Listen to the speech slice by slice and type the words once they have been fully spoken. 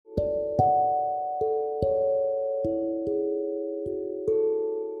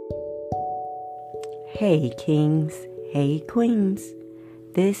Hey kings, hey queens.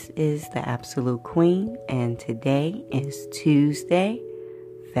 This is the Absolute Queen, and today is Tuesday,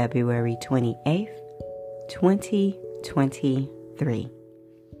 February 28th, 2023.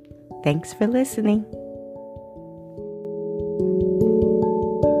 Thanks for listening.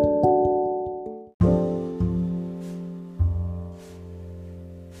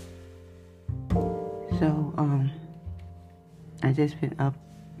 So, I just been up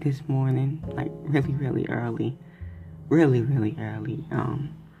this morning, like really early. Really early. I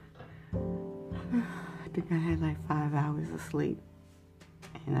think I had like 5 hours of sleep.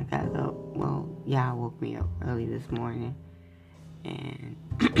 And I got up, Yah woke me up early this morning. And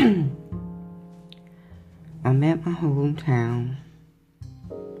I'm at my hometown.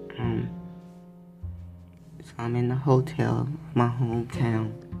 So I'm in the hotel, my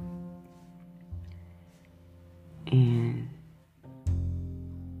hometown. And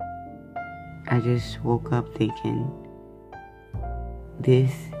I just woke up thinking,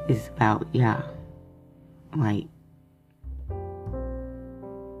 this is about Yah. Like,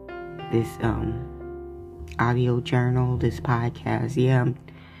 this audio journal, this podcast, I'm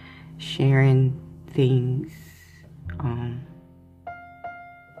sharing things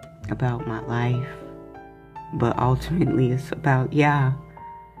about my life, but ultimately it's about Yah.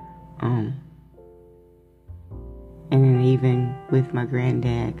 And then even with my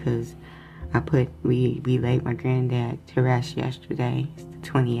granddad, because we laid my granddad to rest yesterday. It's the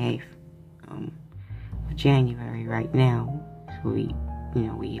 28th of January right now. So we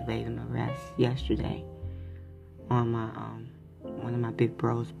laid him to rest yesterday on my one of my big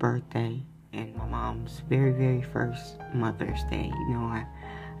bro's birthday and my mom's very first Mother's Day.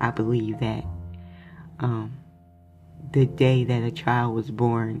 I believe that the day that a child was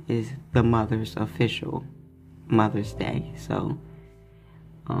born is the mother's official Mother's Day. So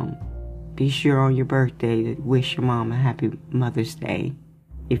be sure on your birthday to wish your mom a happy Mother's Day,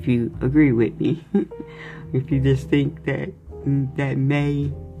 if you agree with me. If you just think that one day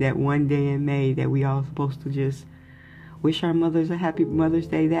in May that we all supposed to just wish our mothers a happy Mother's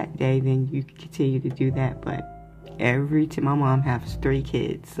Day that day, then you can continue to do that. But my mom has 3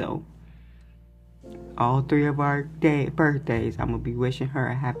 kids, so all 3 of our birthdays, I'm gonna be wishing her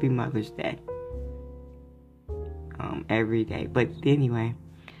a happy Mother's Day every day. But anyway,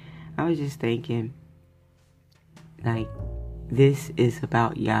 I was just thinking, like, this is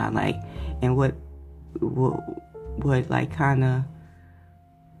about Yah, like, and what like kind of,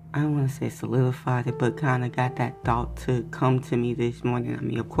 I don't want to say solidified it, but kind of got that thought to come to me this morning. I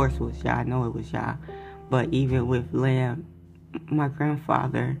mean, of course it was Yah. I know it was Yah. But even with laying my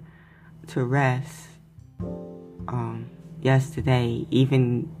grandfather to rest yesterday,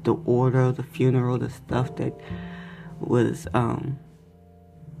 even the order of the funeral, the stuff that was,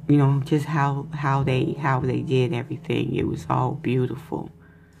 just how they did everything, it was all beautiful.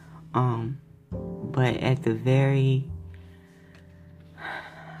 But at the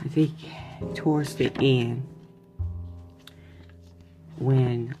I think towards the end,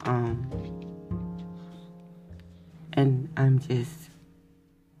 when and I'm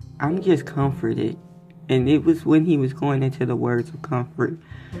just comforted. And it was when he was going into the words of comfort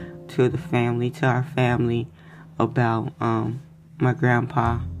to our family about my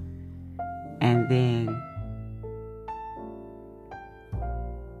grandpa. And then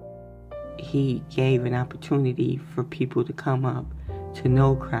he gave an opportunity for people to come up to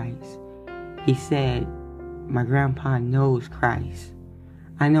know Christ. He said, my grandpa knows Christ.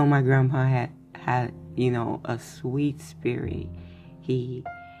 I know my grandpa had a sweet spirit. He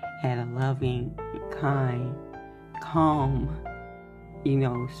had a loving, kind, calm,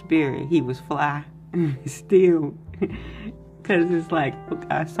 spirit. He was fly still. Because it's like,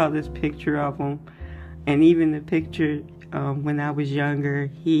 I saw this picture of him. And even the picture when I was younger,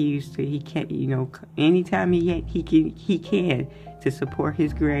 he can, anytime he can to support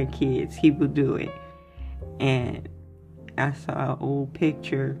his grandkids, he will do it. And I saw an old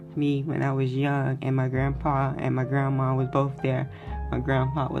picture of me when I was young, and my grandpa and my grandma was both there. My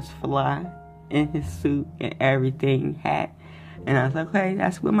grandpa was fly in his suit and everything, hat. And I was like, hey,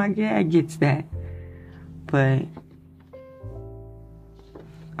 that's where my dad gets that. But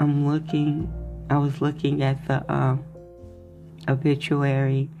I was looking at the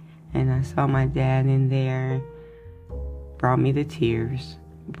obituary, and I saw my dad in there. Brought me to tears.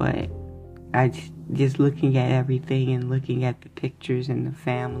 But I just looking at everything and looking at the pictures and the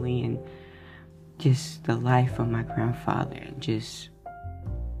family and just the life of my grandfather and just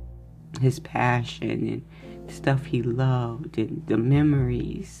his passion and stuff he loved and the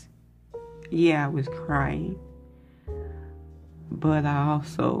memories. Yeah, I was crying. But I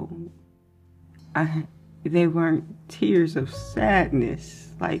also they weren't tears of sadness.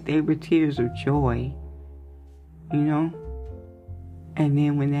 Like, they were tears of joy, you know? And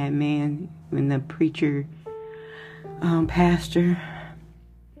then when the preacher, pastor,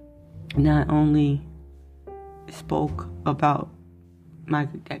 not only spoke about my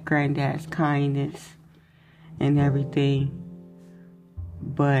granddad's kindness and everything,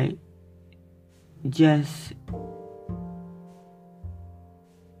 but just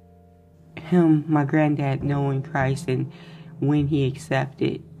my granddad knowing Christ, and when he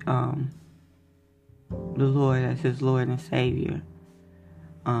accepted the Lord as his Lord and Savior.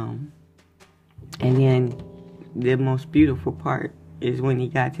 And then the most beautiful part is when he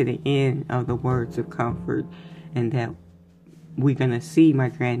got to the end of the words of comfort, and that we're going to see my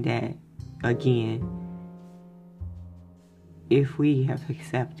granddad again if we have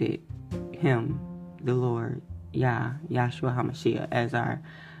accepted him, the Lord, Yahshua HaMashiach, as our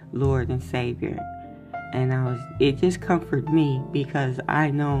Lord and Savior. And it just comforted me, because I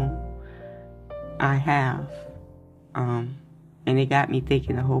know I have. And it got me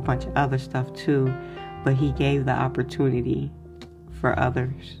thinking a whole bunch of other stuff too. But he gave the opportunity for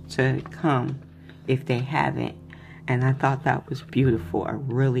others to come if they haven't. And I thought that was beautiful. I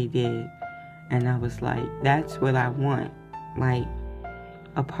really did. And I was like, that's what I want. Like,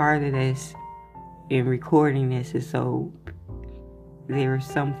 a part of this in recording this is so there's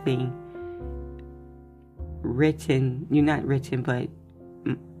something written, not written, but,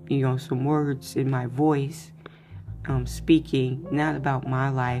 some words in my voice, speaking, not about my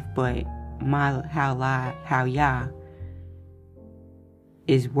life, but how Yah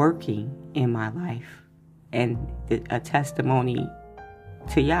is working in my life, and a testimony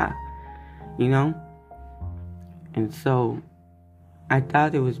to Yah, And so I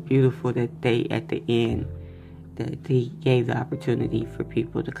thought it was beautiful that they, at the end, that they gave the opportunity for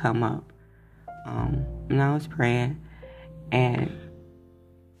people to come up. And I was praying, and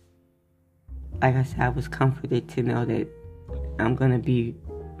like I said, I was comforted to know that I'm going to be,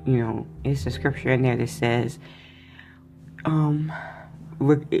 it's a scripture in there that says, the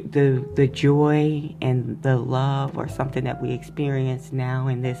joy and the love, or something that we experience now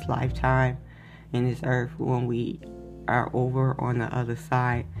in this lifetime, in this earth, when we are over on the other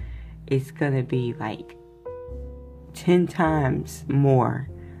side, it's going to be like 10 times more.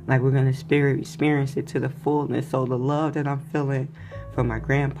 Like, we're going to experience it to the fullness. So the love that I'm feeling for my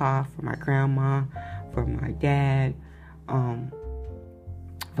grandpa, for my grandma, for my dad,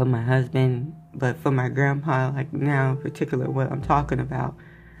 for my husband, but for my grandpa, like now in particular, what I'm talking about,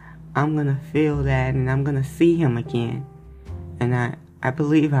 I'm going to feel that, and I'm going to see him again. And I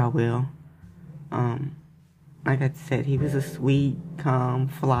believe I will. Like I said, he was a sweet, calm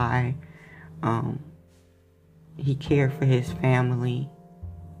fly. He cared for his family.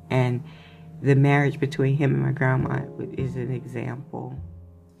 And the marriage between him and my grandma is an example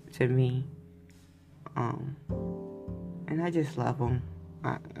to me. And I just love him.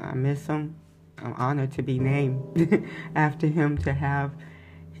 I miss him. I'm honored to be named after him, to have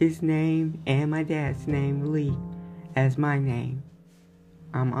his name and my dad's name, Lee, as my name.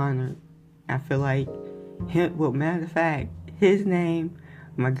 I'm honored. I feel like matter of fact, his name,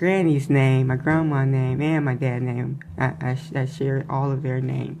 my granny's name, my grandma's name, and my dad's name, I share all of their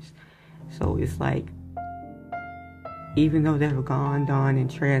names. So it's like, even though they've gone on in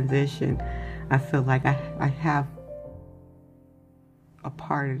transition, I feel like I have a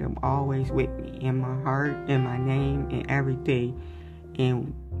part of them always with me, in my heart, in my name, and everything,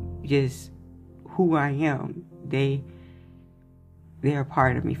 and just who I am. They're a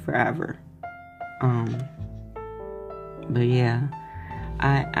part of me forever. But yeah,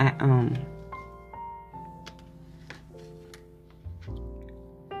 I don't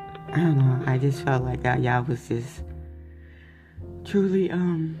know, I just felt like y'all was just truly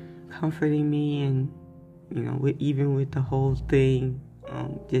comforting me, and even with the whole thing,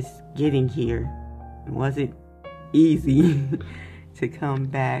 just getting here, it wasn't easy to come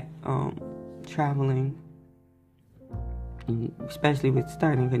back, traveling, and especially with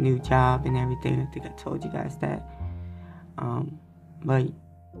starting a new job and everything. I think I told you guys that. But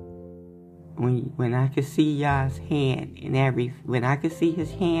when I could see Yah's hand in when I could see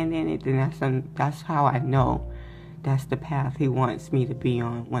his hand in it, then that's how I know that's the path he wants me to be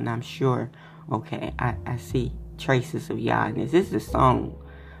on, when I'm sure, okay, I see traces of Yah in this. This is a song,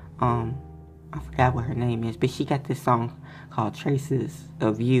 I forgot what her name is, but she got this song called Traces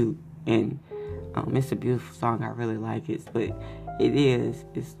of You, and it's a beautiful song. I really like it, but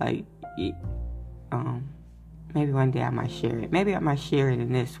it's like, maybe one day I might share it. Maybe I might share it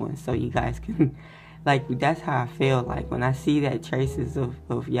in this one, so you guys can like, that's how I feel. Like, when I see that traces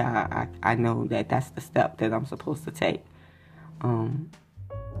of Yah, I know that that's the step that I'm supposed to take.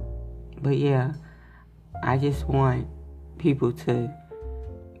 But yeah, I just want people to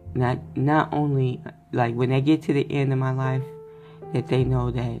not only, like, when they get to the end of my life, that they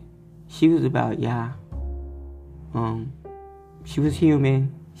know that she was about Yah. She was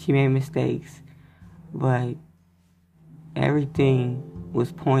human. She made mistakes, but everything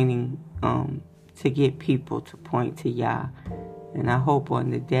was pointing to get people to point to Yah. And I hope on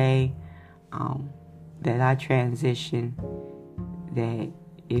the day that I transition, that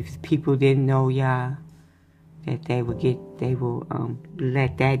if people didn't know Yah, that they will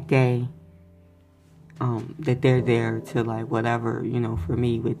let that day, that they're there to, like, whatever, for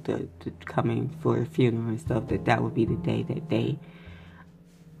me with the coming for a funeral and stuff, that would be the day that they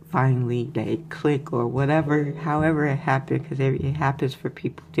finally, they click or whatever, however it happened, because it happens for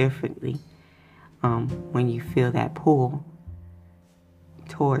people differently, when you feel that pull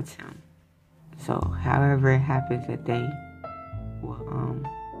towards him. So however it happens, that they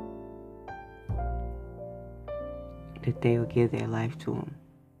will give their life to him.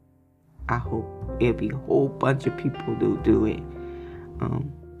 I hope it'll be a whole bunch of people who do it.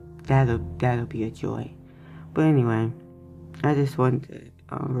 That'll be a joy. But anyway, I just wanted to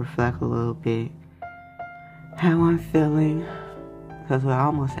reflect a little bit how I'm feeling, because we're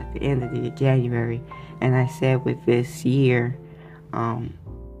almost at the end of the January, and I said with this year that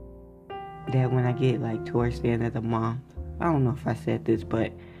when I get, like, towards the end of the month, I don't know if I said this,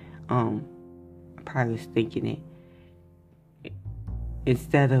 but I probably was thinking it,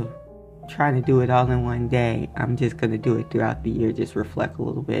 instead of trying to do it all in one day, I'm just going to do it throughout the year, just reflect a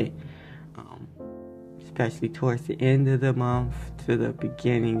little bit, especially towards the end of the month to the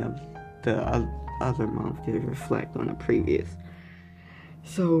beginning of the other month, to reflect on the previous.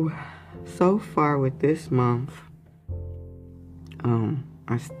 So far with this month,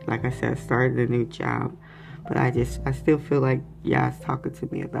 like I said, I started a new job, but I still feel like Yah's talking to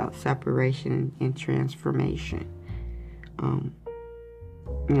me about separation and transformation.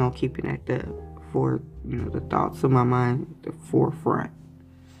 Keeping at the thoughts of my mind at the forefront.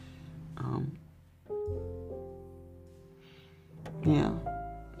 Yeah,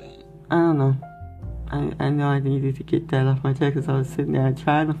 I don't know. I know I needed to get that off my chest, because I was sitting there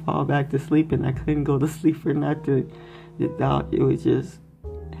trying to fall back to sleep, and I couldn't go to sleep for nothing. It was just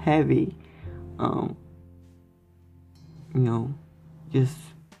heavy. Just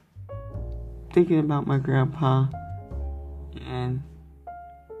thinking about my grandpa, and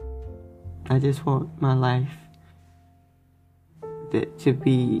I just want my life to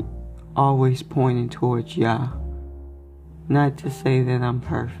be always pointing towards Yah. Not to say that I'm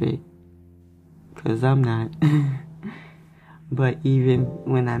perfect, because I'm not. But even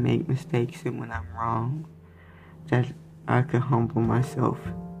when I make mistakes and when I'm wrong, that I could humble myself,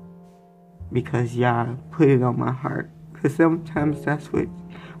 because Yah put it on my heart. Because sometimes that's when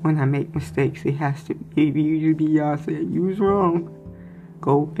I make mistakes, it has to usually be Yah saying, you was wrong.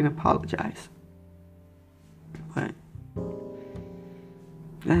 Go and apologize. But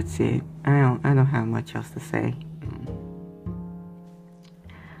that's it. I don't have much else to say.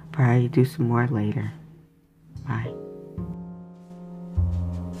 Probably do some more later. Bye.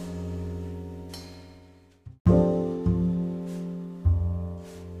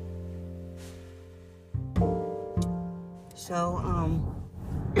 So,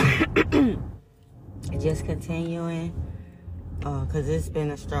 just continuing, because it's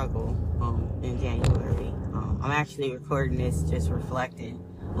been a struggle in January. I'm actually recording this just reflecting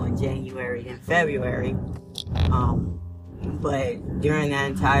on January and February. But during that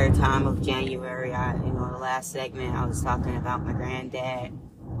entire time of January, the last segment, I was talking about my granddad,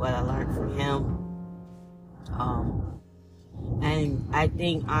 what I learned from him. And I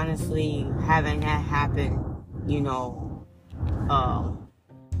think, honestly, having that happen,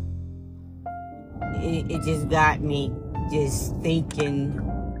 it just got me just thinking,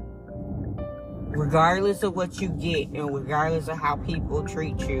 regardless of what you get and regardless of how people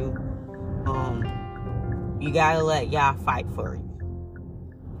treat you, you gotta let Yah fight for you.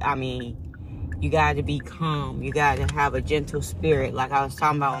 I mean, you gotta be calm. You gotta have a gentle spirit. Like I was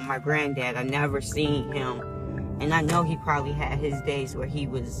talking about with my granddad, I never seen him, and I know he probably had his days where he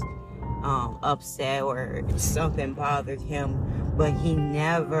was upset or something bothered him, but he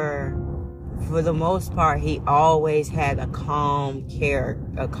never, for the most part, he always had a calm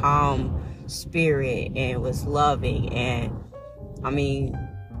a calm spirit, and was loving. And I mean,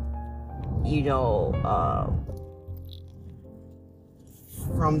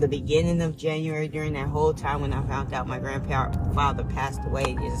 from the beginning of January, during that whole time when I found out my grandfather passed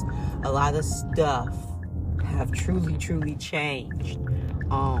away, just a lot of stuff have truly changed.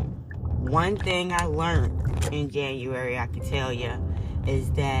 One thing I learned in January, I can tell you,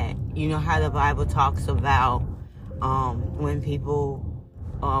 is that, you know how the Bible talks about when people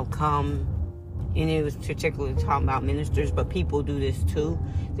come, and it was particularly talking about ministers, but people do this too,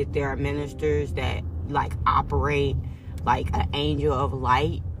 that there are ministers that like operate like an angel of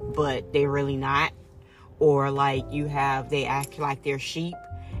light, but they're really not. Or like they act like they're sheep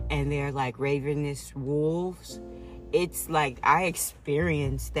and they're like ravenous wolves. It's like, I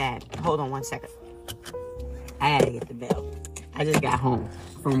experienced that. Hold on one second. I had to get the bell. I just got home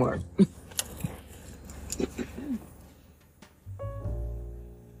from work.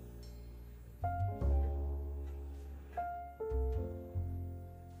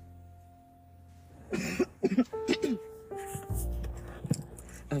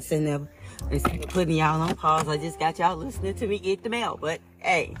 Instead of putting y'all on pause, I just got y'all listening to me get the mail. But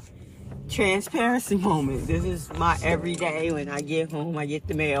hey, transparency moment. This is my everyday. When I get home, I get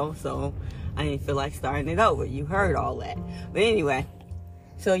the mail, so I didn't feel like starting it over. You heard all that. But anyway,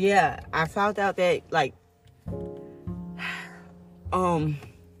 so yeah, I found out that like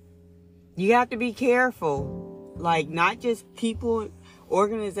you have to be careful. Like, not just people,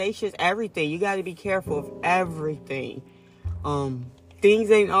 organizations, everything. You got to be careful of everything.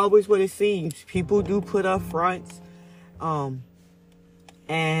 Things ain't always what it seems. People do put up fronts.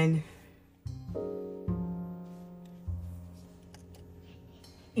 And,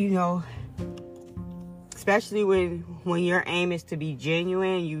 you know, especially when your aim is to be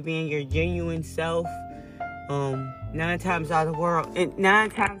genuine, you being your genuine self, 9 times out of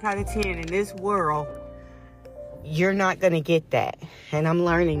 10 in this world, you're not going to get that. And I'm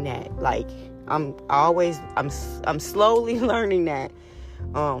learning that. Like, I'm slowly learning that.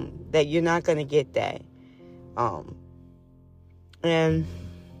 That you're not going to get that. And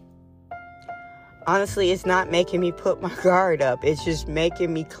honestly, it's not making me put my guard up. It's just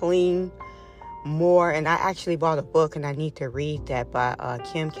making me cling more. And I actually bought a book, and I need to read that, by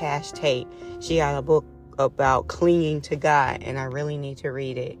Kim Cash Tate. She got a book about clinging to God, and I really need to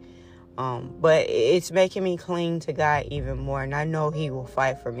read it. But it's making me cling to God even more. And I know He will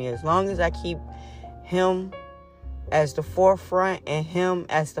fight for me. As long as I keep Him as the forefront and Him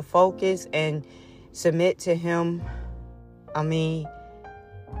as the focus and submit to Him, I mean,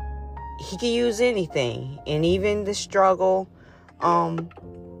 He can use anything. And even the struggle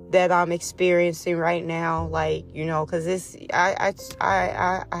that I'm experiencing right now, like, you know, because this, I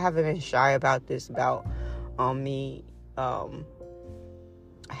haven't been shy about this, about me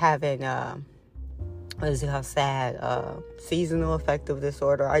having what is it called, seasonal affective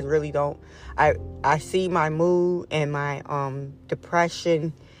disorder. I really don't, I see my mood and my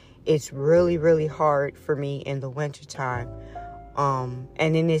depression. It's really hard for me in the wintertime. And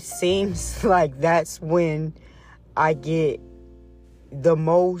then it seems like that's when I get the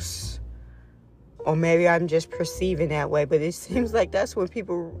most, or maybe I'm just perceiving that way, but it seems like that's when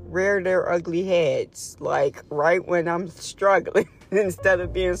people rear their ugly heads, like right when I'm struggling instead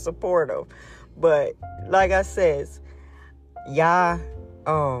of being supportive. But like I says, Yah,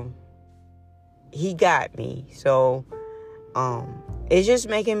 He got me. So it's just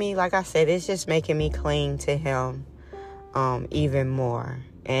making me, like I said, it's just making me cling to Him even more.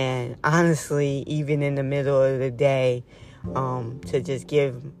 And honestly, even in the middle of the day, to just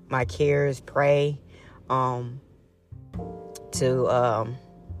give my cares, pray, to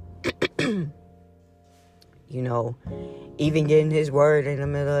you know, even getting His word in the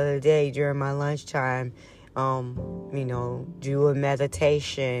middle of the day during my lunchtime, you know, do a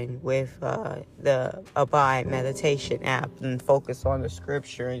meditation with the Abide meditation app and focus on the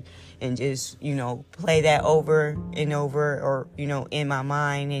scripture and just, you know, play that over and over, or, you know, in my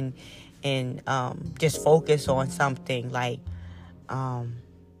mind, and just focus on something. Like,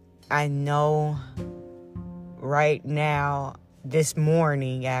 I know right now, this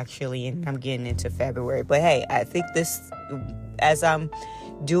morning actually, and I'm getting into February, but hey, I think this, as I'm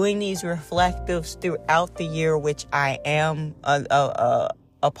doing these reflectives throughout the year, which I am a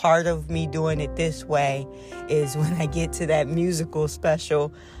part of me doing it this way, is when I get to that musical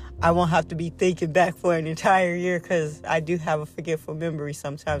special, I won't have to be thinking back for an entire year, because I do have a forgetful memory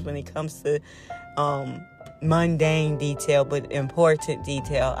sometimes when it comes to mundane detail, but important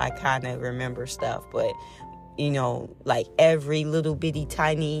detail, I kind of remember stuff. But, you know, like every little bitty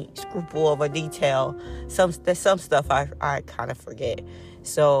tiny scruple of a detail, some stuff I kind of forget.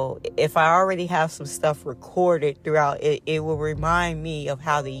 So if I already have some stuff recorded throughout, it will remind me of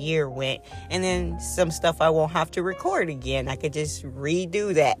how the year went. And then some stuff I won't have to record again. I could just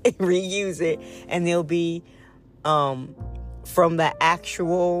redo that, reuse it, and they'll be from the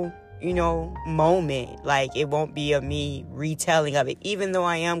actual, moment. Like, it won't be a me retelling of it, even though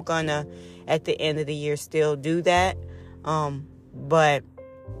I am gonna at the end of the year still do that. But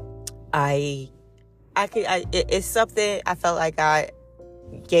it's something I felt like God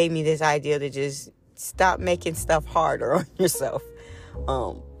gave me this idea to just stop making stuff harder on yourself.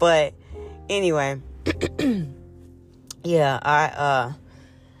 But anyway, yeah,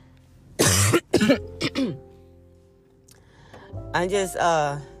 I'm just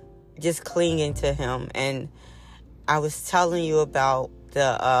clinging to him. And I was telling you about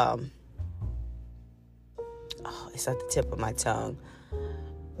the it's at the tip of my tongue,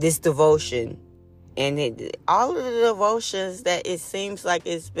 this devotion. And all of the devotions that it seems like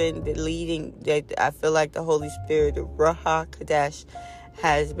it's been leading, that I feel like the Holy Spirit, the Ruach Kadesh,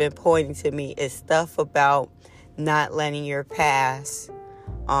 has been pointing to me, is stuff about not letting your past,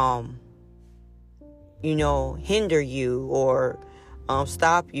 hinder you or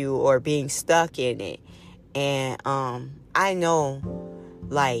stop you or being stuck in it. And I know,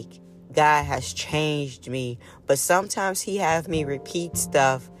 like, God has changed me, but sometimes he have me repeat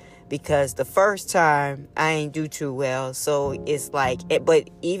stuff because the first time I ain't do too well. So it's like, but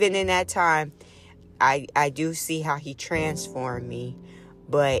even in that time, I do see how he transformed me.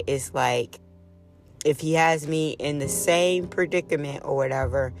 But it's like, if he has me in the same predicament or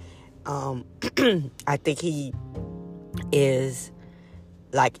whatever, I think he is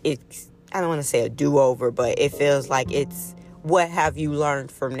like, it's, I don't want to say a do-over, but it feels like it's, what have you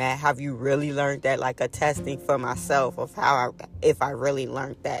learned from that? Have you really learned that? Like a testing for myself of if I really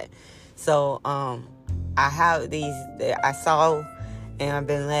learned that. So I have these, I saw, and I've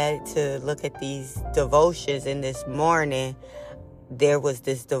been led to look at these devotions. And this morning, there was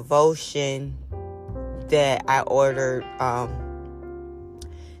this devotion that I ordered.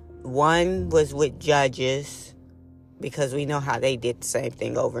 One was with Judges, because we know how they did the same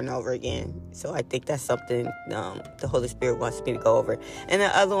thing over and over again. So I think that's something the Holy Spirit wants me to go over. And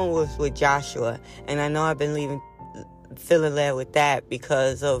the other one was with Joshua. And I know I've been feeling led with that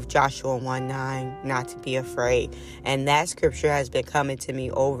because of Joshua 1:9, not to be afraid. And that scripture has been coming to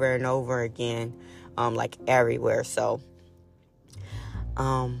me over and over again, like everywhere. So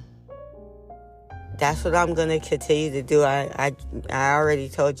that's what I'm going to continue to do. I already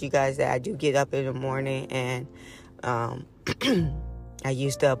told you guys that I do get up in the morning, and I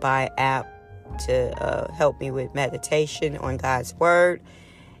use the Abide app to help me with meditation on God's Word.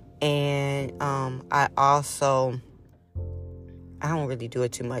 And I don't really do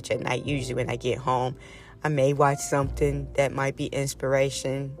it too much at night. Usually when I get home, I may watch something that might be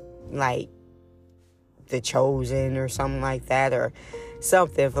inspiration, like The Chosen or something like that, or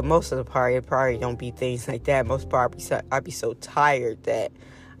something. For most of the part, it probably don't be things like that. Most part, I'd be so tired that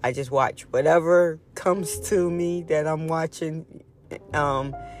I just watch whatever comes to me that I'm watching,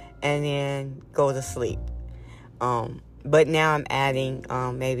 and then go to sleep. But now I'm adding,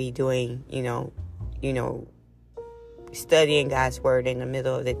 maybe doing, studying God's Word in the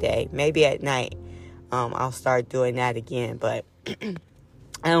middle of the day. Maybe at night, I'll start doing that again. But I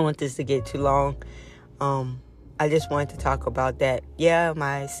don't want this to get too long. I just wanted to talk about that. Yeah,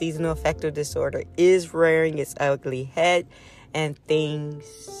 my seasonal affective disorder is rearing its ugly head, and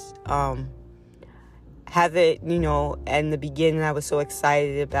things have it, in the beginning I was so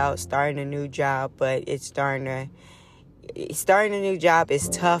excited about starting a new job, but starting a new job is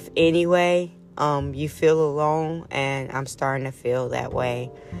tough anyway. You feel alone, and I'm starting to feel that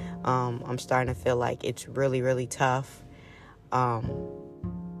way. I'm starting to feel like it's really, really tough. Like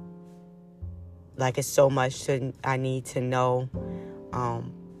it's so much I need to know.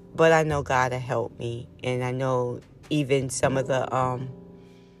 But I know God will help me, and I know even some of the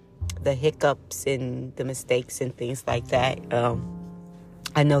hiccups and the mistakes and things like that,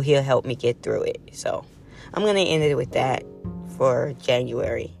 I know he'll help me get through it. So I'm going to end it with that for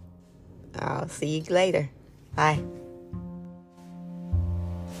January. I'll see you later. Bye.